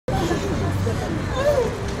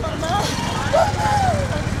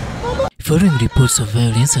Following reports of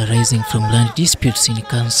violence arising from land disputes in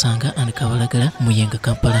Kasanga and Kabalagala,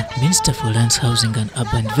 Kampala, Minister for Lands, Housing and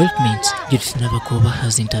Urban Development, Judith Nabakooba,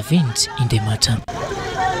 has intervened in the matter.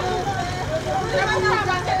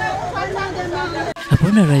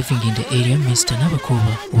 Upon arriving in the area, Mr.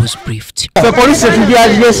 Nabakooba was briefed. The police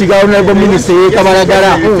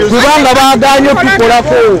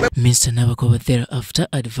Mr. Nabakooba thereafter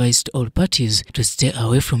advised all parties to stay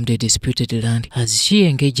away from the disputed land as she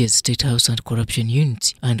engages State House and Corruption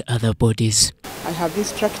Unit and other bodies. I have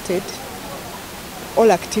instructed all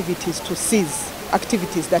activities to cease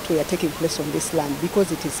activities that were taking place on this land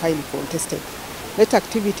because it is highly contested. Let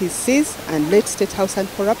activities cease and let State House and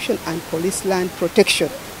Corruption and Police Land Protection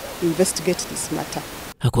investigate this matter.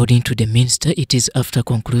 According to the minister, it is after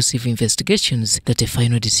conclusive investigations that a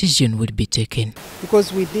final decision would be taken.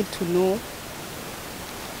 Because we need to know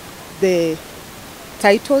the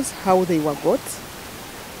titles, how they were got,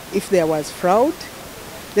 if there was fraud,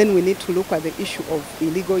 then we need to look at the issue of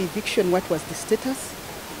illegal eviction, what was the status,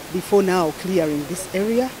 before now clearing this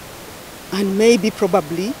area, and maybe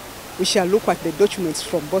probably we shall look at the documents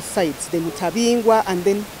from both sides, the Mutabingwa and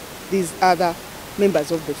then these other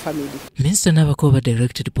members of the family. Mr. Nabakooba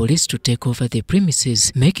directed police to take over the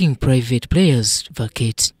premises, making private players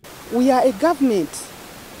vacate. We are a government.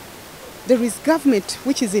 There is government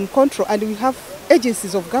which is in control, and we have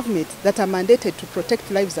agencies of government that are mandated to protect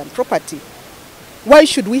lives and property. Why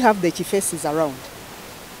should we have the chiefesses around?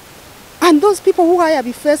 And those people who hire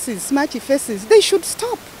chiefesses, smart chiefesses, they should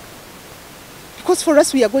stop. Because for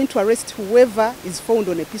us, we are going to arrest whoever is found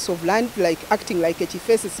on a piece of land, like acting like a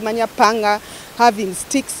chiefess, simanya panga, having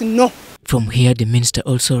sticks, no. From here, the minister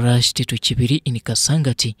also rushed to Kibiri in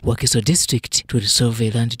Kasanga, Wakiso district, to resolve a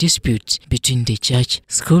land dispute between the church,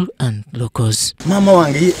 school and locals. Mama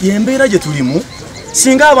wange yembera je tulimu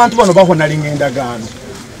singa abantu bano bahonali ngendagano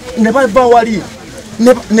ne bava wali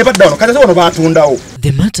ne baddawo kati bano batundawo.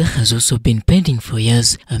 The matter has also been pending for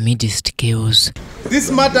years amidst chaos. This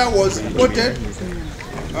matter was reported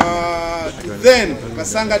to then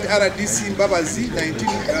Kasanga RDC Mbabazi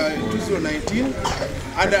 2019,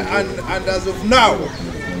 and as of now,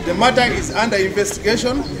 the matter is under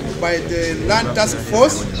investigation by the Land Task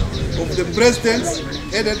Force of the President,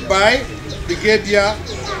 headed by Brigadier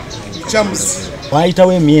Chams.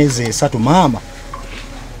 Waitawe miezi 3 mama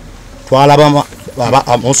twalaba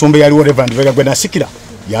omusumbe yaliwo Reverend Vega gwena sikira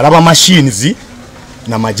yalaba machines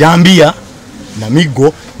na majambia na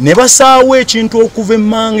migo ne basaawe ekintu okuva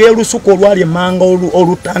emmanga olusuku olwali emmanga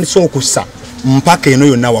olutandisa okussa mpaka eno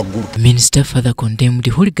yonna waggulu. Minister further condemned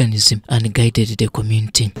hooliganism and guided the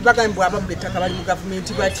community. Bagambye ababettaka bali mu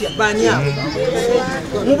gavumenti batya bani abo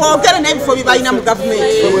mubogere n'ebifo bibalina mu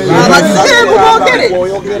gavumenti mubogere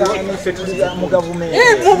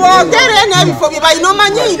n'ebifo bibalina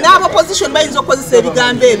omanyi n'abo opposition bayinza okozesa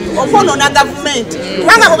ebigambo ebyo okwonoona gavumenti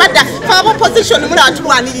kubanga bwe badda aba opposition muli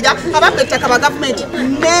abatulwanirira ababettaka ba gavumenti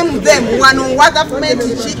name them wano wa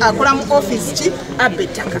gavumenti ki akola mu office ki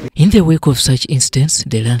abettaka. In the wake of such instance,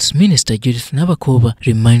 the Lands Minister Judith Nabakooba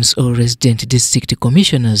reminds all resident district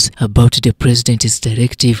commissioners about the President's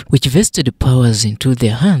directive which vested powers into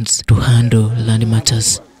their hands to handle land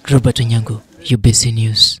matters. Robert Onyango, UBC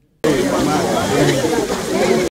News.